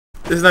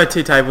There's no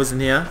 2 tables in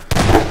here.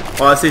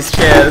 Oh, it's his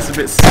chair. That's a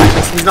bit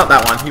suspicious. He's not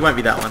that one. He won't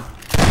be that one.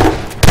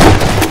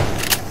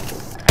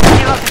 I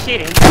came up for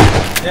shooting.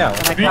 Yeah.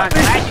 Okay.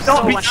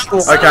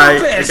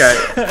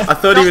 I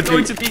thought he would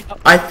be.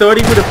 I thought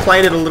he would have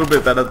played it a little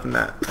bit better than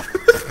that.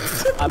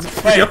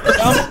 Wait, jump,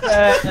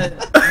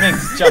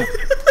 Minx, jump.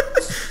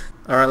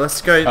 All right,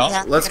 let's go.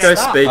 Let's go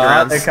speed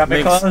rounds. They're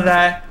coming close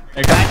there.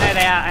 I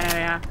know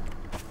they are.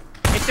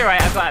 It's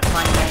alright, I've got out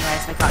behind me anyway,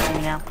 so they can't see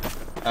me now.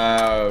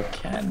 Oh,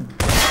 Ken.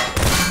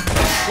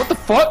 What the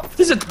fuck?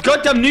 There's a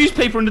goddamn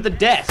newspaper under the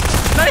desk.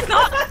 No, it's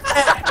not!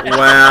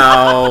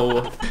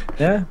 Wow.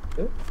 Yeah.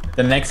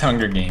 The next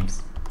Hunger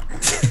Games.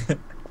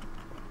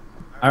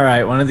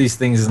 Alright, one of these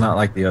things is not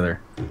like the other.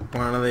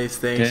 One of these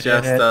things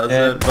just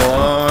doesn't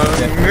belong.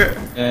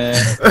 Where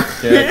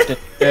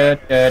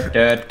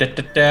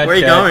are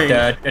you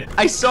going?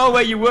 I saw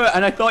where you were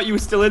and I thought you were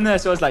still in there,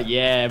 so I was like,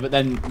 yeah, but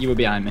then you were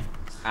behind me.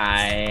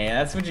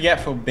 That's what you get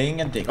for being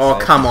a dick. Oh,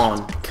 come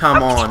on.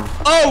 Come on.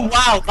 Oh,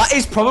 wow. That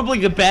is probably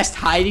the best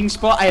hiding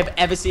spot I have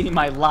ever seen in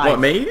my life. What,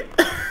 me?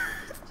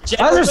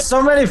 Why there's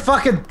so many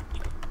fucking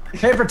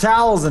paper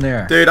towels in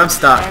here? Dude, I'm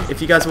stuck. If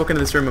you guys walk into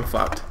this room, I'm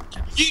fucked.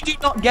 You do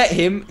not get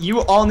him.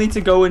 You all need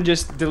to go and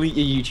just delete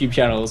your YouTube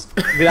channels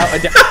without a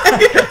doubt.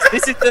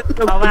 This is the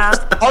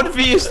most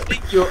obvious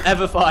thing you'll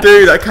ever find.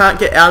 Dude, I can't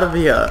get out of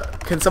here.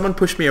 Can someone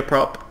push me a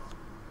prop?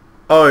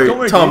 Oh, Don't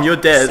worry, Tom, dude. you're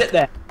dead. Sit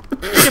there.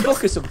 Read a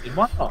book or something.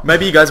 Why not?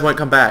 Maybe you guys won't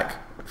come back.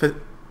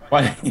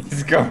 What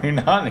is going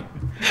on?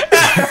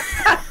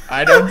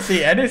 I don't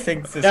see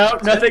anything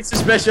suspicious. No, nothing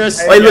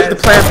suspicious. Wait, look, the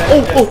plants.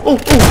 Oh,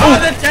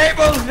 the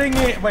table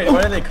thingy! Wait,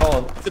 what are they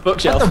called? The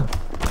bookshelf.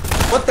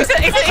 What the?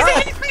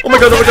 oh my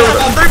god, oh my god.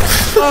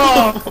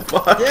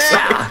 Oh,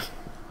 Yeah!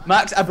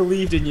 Max, I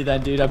believed in you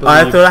then, dude. I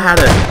thought I had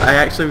it. I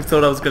actually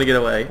thought I was gonna get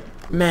away.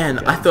 Man,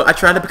 okay. I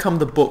tried to become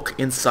the book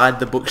inside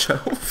the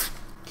bookshelf.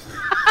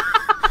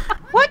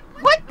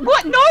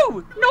 What? No!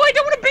 No, I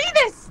don't want to be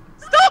this!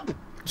 Stop!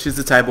 She's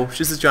the table.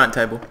 She's the giant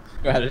table.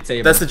 Go ahead and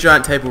table. That's the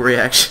giant table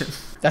reaction.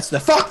 That's the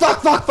fuck!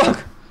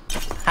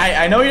 Hi,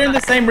 I know you're in the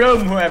same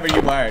room, whoever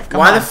you are.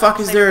 Why the fuck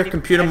is there a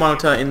computer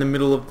monitor in the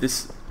middle of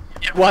this?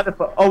 Why the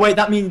fuck? Oh wait,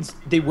 that means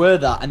they were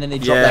that, and then they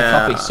dropped their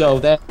copy. So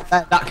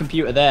that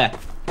computer there.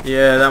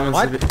 Yeah, that one's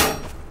a bit...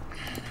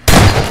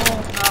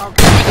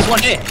 There's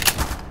one here.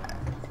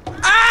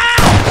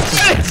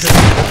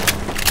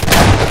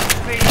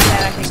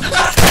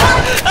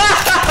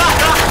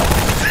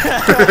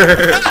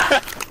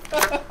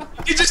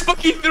 You just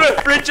fucking threw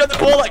a fridge on the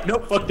wall like,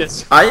 nope, fuck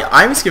this.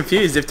 I was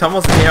confused. If Tom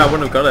wasn't here, I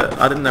wouldn't have got it.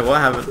 I didn't know what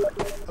happened.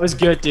 That was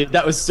good, dude.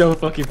 That was so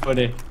fucking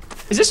funny.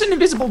 Is this an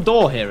invisible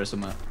door here or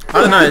something?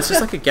 I don't know. It's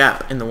just like a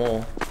gap in the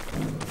wall.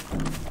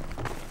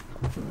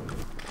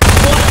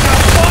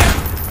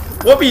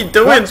 What were you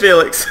doing,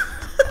 Felix?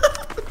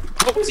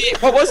 What was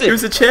it? What was it? It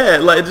was a chair.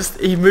 Like,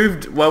 he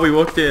moved while we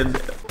walked in.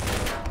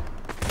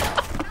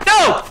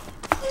 No!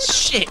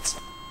 Shit!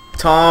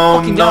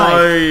 Tom,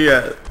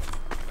 no!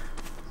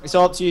 It's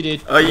all up to you,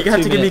 dude. Oh, you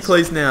have to give me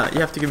clues now. You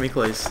have to give me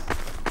clues.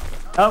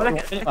 Oh, look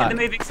at the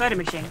moving soda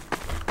machine.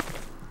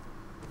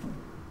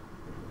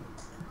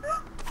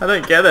 I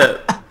don't get it.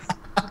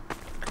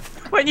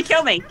 Why didn't you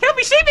kill me? Kill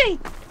me, shoot me!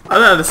 I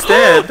don't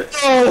understand.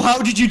 Oh, how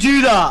did you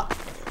do that?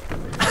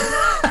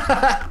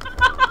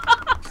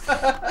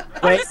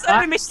 I'm the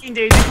soda machine,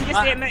 dude. You can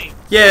just see it move.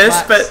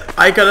 Yes, but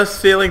I got a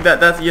feeling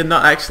that you're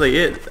not actually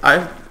it.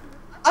 I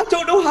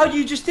don't know how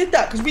you just did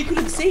that because we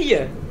couldn't see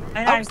you.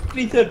 I was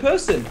in third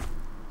person.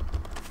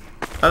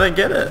 I don't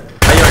get it.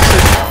 Are you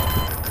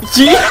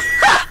actually? Yeah.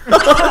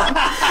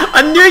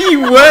 I knew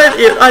you weren't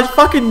it. I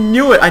fucking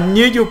knew it. I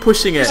knew you were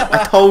pushing it.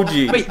 I told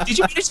you. Wait, did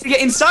you manage to get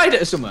inside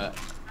it or something?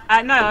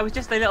 No, I was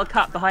just a little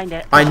cut behind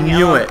it. I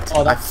knew it.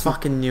 I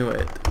fucking knew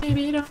it.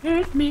 Baby, don't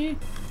hurt me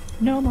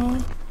no more.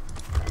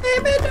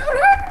 Baby, don't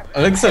hurt.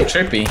 It looks so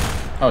trippy.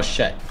 Oh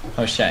shit.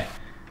 Oh shit.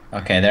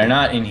 Okay, they're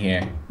not in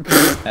here.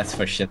 That's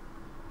for shit.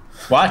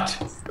 What?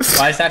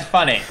 Why is that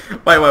funny?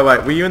 Wait.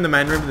 Were you in the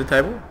main room of the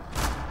table?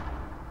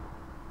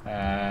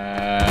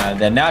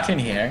 They're not in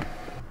here.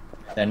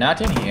 They're not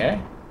in here.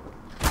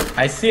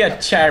 I see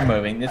a chair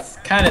moving. It's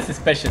kind of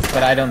suspicious,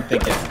 but I don't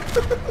think it's...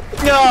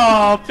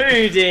 No,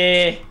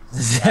 Poody!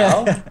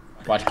 Well,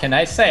 what can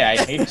I say? I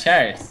hate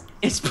chairs.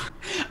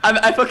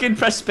 I fucking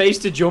press space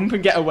to jump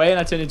and get away and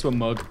I turn into a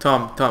mug.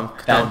 Tom.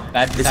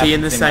 That is he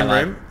in the same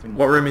room?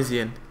 What room is he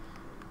in?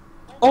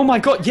 Oh my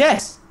god,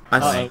 yes!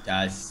 Wait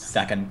a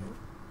second.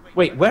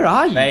 Wait, where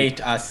are you? Wait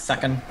a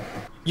second.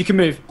 You can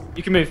move.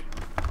 You can move.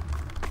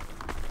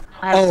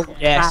 Oh,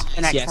 yes,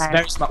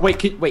 very smart. Wait,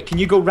 can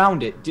you go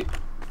round it?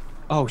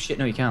 Oh shit,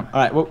 no you can't.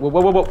 Alright,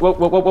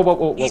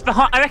 whoa. He's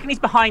behind, I reckon he's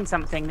behind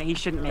something that he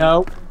shouldn't be.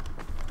 No.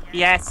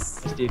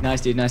 Yes.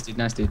 Nice dude.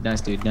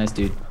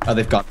 Oh,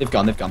 they've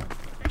gone.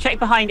 Check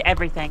behind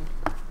everything.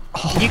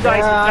 Oh, you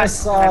guys I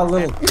saw a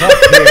little cup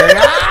here.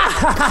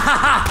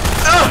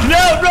 Oh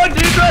no, run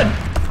dude, run!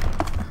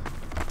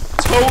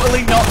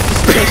 Totally not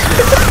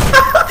suspicious.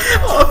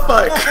 Oh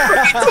fuck.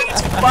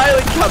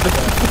 Violent cabinet.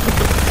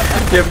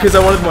 Yeah, because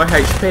I wanted more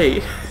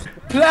HP.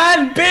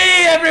 Plan B,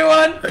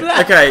 everyone.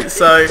 Plan Okay,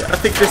 so I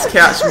think this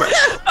couch.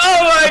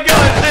 Oh my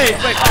god! Hey,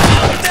 wait.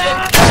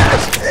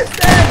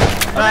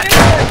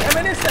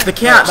 I'm innocent. The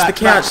couch. The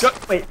couch.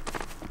 Wait.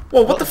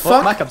 Whoa! What the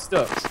fuck? Mac, I'm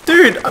stuck.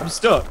 Dude, I'm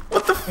stuck.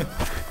 what the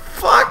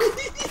fuck?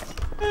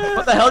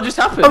 What the hell just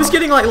happened? I was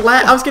getting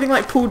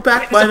like pulled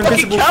back by an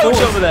invisible couch force.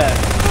 over there.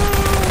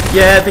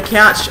 Yeah, the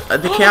couch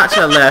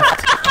I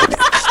left.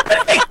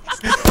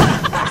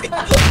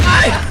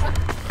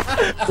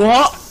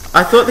 What?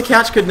 I thought the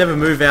couch could never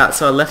move out,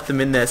 so I left them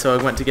in there. So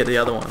I went to get the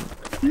other one.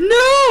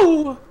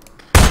 No!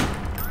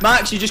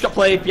 Max, you just got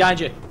played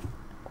behind you.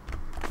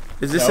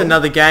 Is this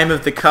another game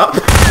of the cup?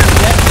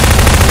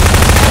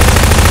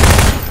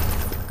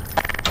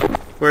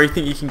 Where do you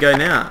think you can go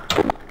now?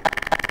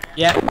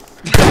 Yeah.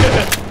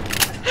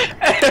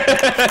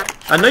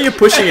 I know you're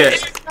pushing it.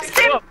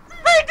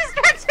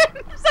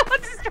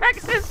 Someone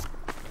distracted.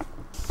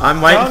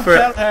 I'm waiting for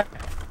it.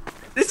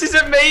 This is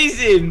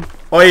amazing.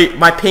 Oi,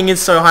 my ping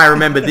is so high.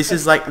 Remember, this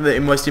is like the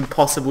most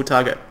impossible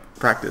target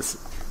practice.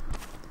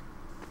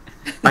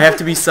 I have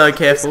to be so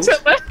careful. This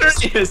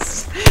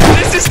is hilarious.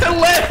 This is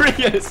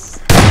hilarious.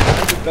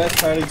 That's the best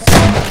hiding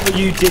spot.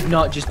 You did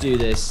not just do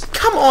this.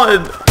 Come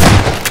on!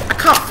 I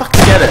can't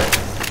fucking get it.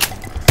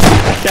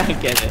 I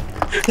can't get it.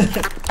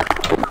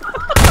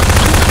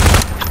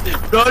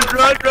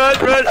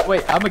 Run.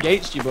 Wait, I'm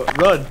against you, but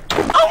run.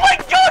 Oh my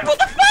god, what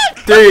the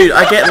fuck? Dude,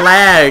 I get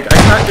lag. I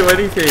can't do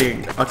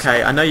anything.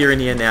 Okay, I know you're in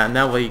here now.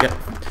 Now where you go?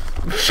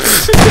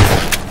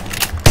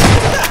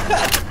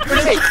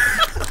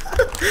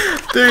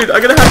 Dude,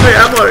 I'm gonna have no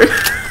ammo.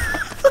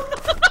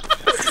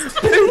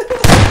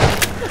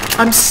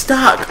 I'm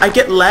stuck. I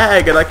get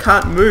lag and I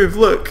can't move.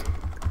 Look.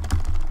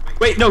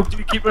 Wait, no,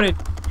 dude, keep running.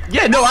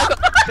 Yeah, no, I got...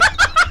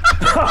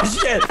 Oh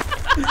shit!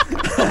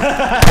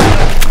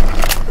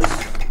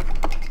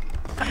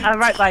 I'm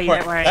right by you,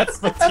 don't worry.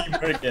 That's what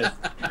teamwork is.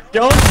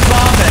 Don't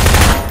vomit.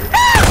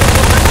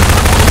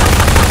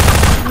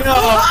 No.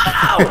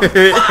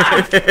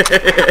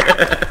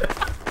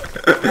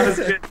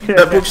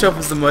 That bookshelf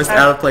was the most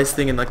out of place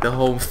thing in like the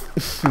whole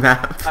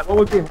map. What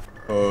would be...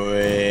 Oh,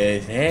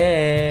 is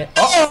it?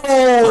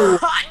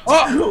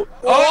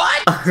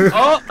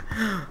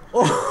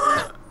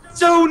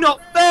 So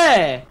not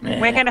fair.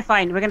 We're gonna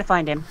find him.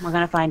 How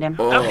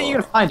are you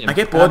gonna find him? I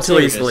get bored too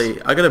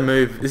easily. I gotta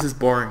move. This is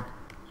boring.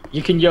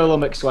 You can YOLO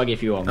McSwag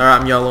if you want.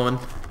 Alright, I'm YOLOing.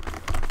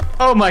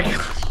 Oh my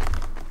god.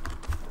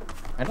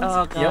 I don't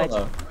Oh, see God.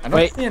 yellow. I don't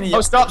Wait. see any Oh,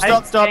 yellow. stop.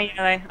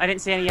 I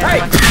didn't see any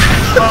yellow.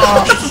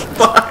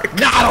 Fuck.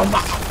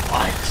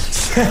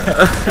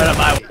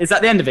 Is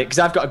that the end of it? Because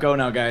I've got to go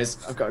now, guys.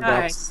 I've got to go out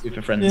Alright.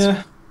 super friends.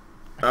 Yeah.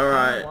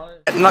 Alright.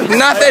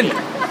 Nothing.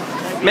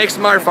 Max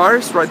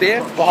Forest right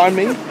there behind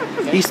me.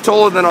 He's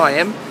taller than I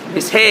am.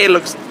 His hair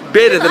looks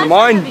better than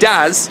mine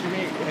does.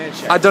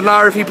 I don't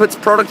know if he puts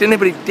product in it,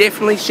 but he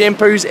definitely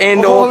shampoos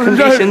and or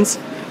conditions.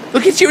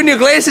 Look at you in your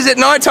glasses at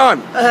night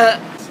time.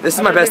 This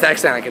is my best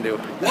accent I can do.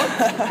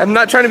 I'm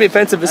not trying to be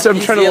offensive, but I'm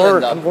trying to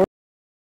lure.